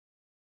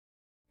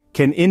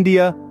Can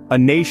India, a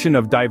nation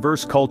of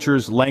diverse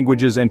cultures,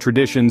 languages, and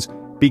traditions,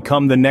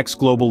 become the next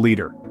global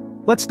leader?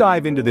 Let's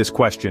dive into this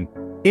question.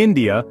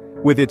 India,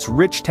 with its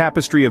rich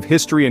tapestry of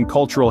history and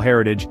cultural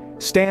heritage,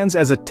 stands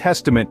as a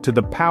testament to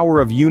the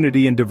power of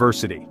unity and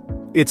diversity.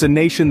 It's a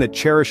nation that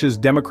cherishes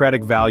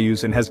democratic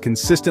values and has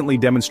consistently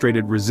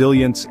demonstrated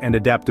resilience and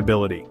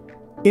adaptability.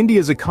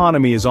 India's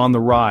economy is on the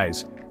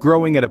rise,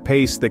 growing at a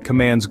pace that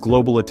commands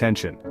global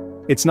attention.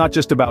 It's not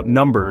just about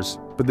numbers,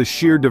 but the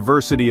sheer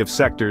diversity of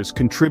sectors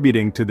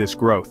contributing to this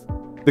growth.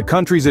 The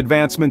country's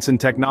advancements in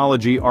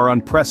technology are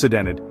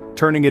unprecedented,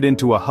 turning it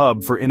into a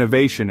hub for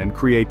innovation and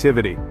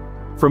creativity.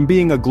 From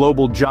being a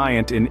global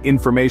giant in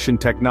information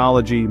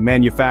technology,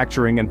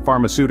 manufacturing, and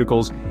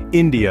pharmaceuticals,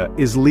 India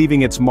is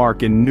leaving its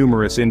mark in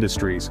numerous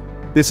industries.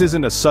 This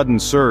isn't a sudden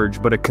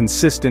surge, but a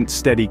consistent,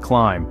 steady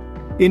climb.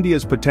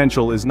 India's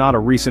potential is not a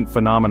recent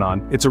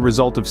phenomenon, it's a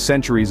result of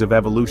centuries of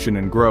evolution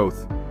and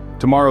growth.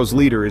 Tomorrow's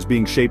leader is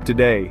being shaped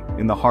today,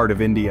 in the heart of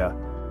India.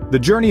 The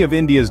journey of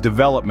India's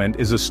development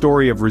is a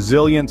story of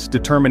resilience,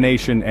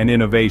 determination, and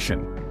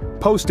innovation.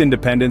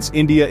 Post-independence,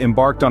 India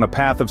embarked on a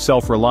path of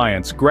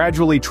self-reliance,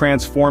 gradually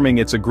transforming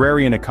its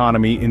agrarian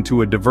economy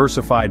into a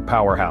diversified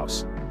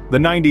powerhouse. The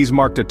 90s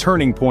marked a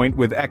turning point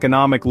with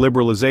economic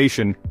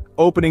liberalization,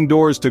 opening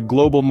doors to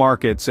global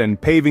markets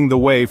and paving the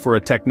way for a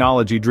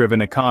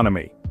technology-driven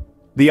economy.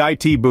 The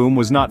IT boom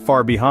was not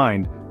far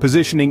behind,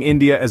 positioning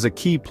India as a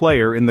key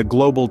player in the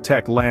global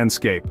tech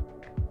landscape.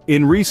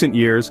 In recent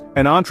years,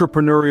 an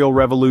entrepreneurial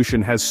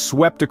revolution has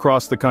swept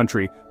across the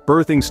country,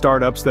 birthing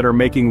startups that are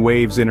making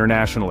waves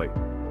internationally.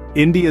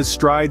 India's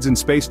strides in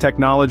space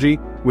technology,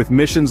 with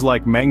missions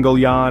like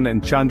Mangalyaan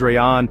and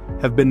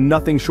Chandrayaan, have been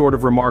nothing short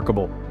of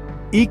remarkable.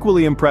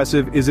 Equally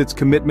impressive is its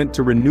commitment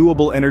to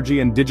renewable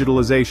energy and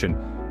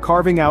digitalization,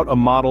 carving out a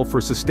model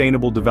for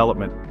sustainable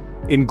development.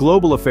 In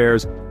global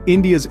affairs,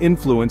 India's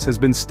influence has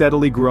been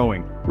steadily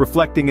growing,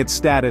 reflecting its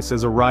status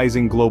as a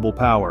rising global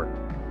power.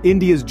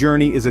 India's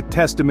journey is a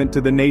testament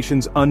to the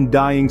nation's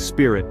undying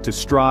spirit to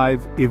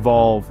strive,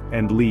 evolve,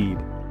 and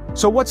lead.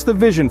 So what's the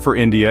vision for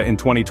India in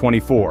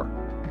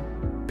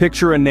 2024?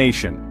 Picture a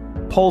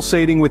nation,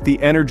 pulsating with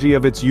the energy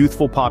of its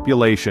youthful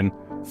population,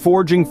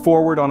 forging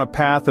forward on a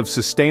path of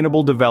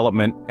sustainable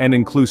development and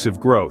inclusive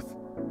growth.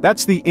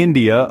 That's the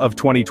India of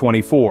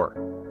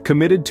 2024.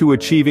 Committed to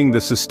achieving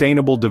the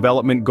sustainable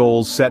development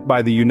goals set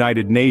by the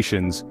United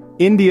Nations,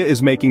 India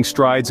is making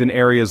strides in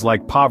areas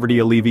like poverty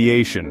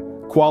alleviation,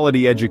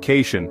 quality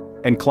education,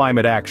 and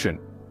climate action.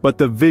 But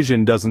the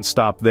vision doesn't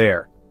stop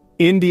there.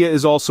 India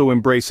is also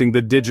embracing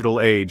the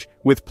digital age,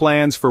 with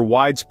plans for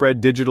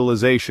widespread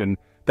digitalization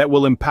that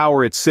will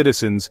empower its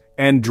citizens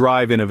and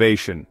drive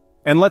innovation.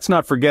 And let's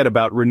not forget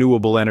about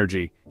renewable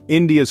energy.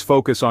 India's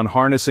focus on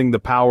harnessing the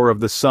power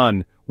of the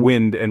sun,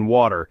 wind, and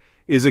water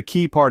is a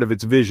key part of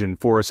its vision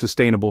for a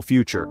sustainable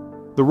future.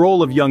 The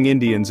role of young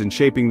Indians in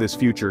shaping this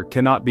future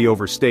cannot be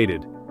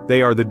overstated.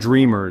 They are the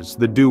dreamers,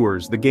 the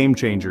doers, the game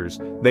changers.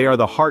 They are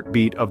the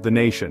heartbeat of the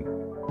nation.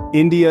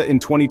 India in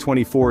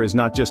 2024 is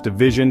not just a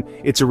vision,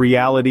 it's a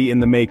reality in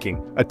the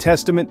making, a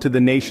testament to the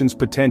nation's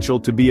potential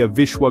to be a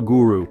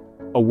Vishwaguru,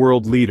 a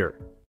world leader.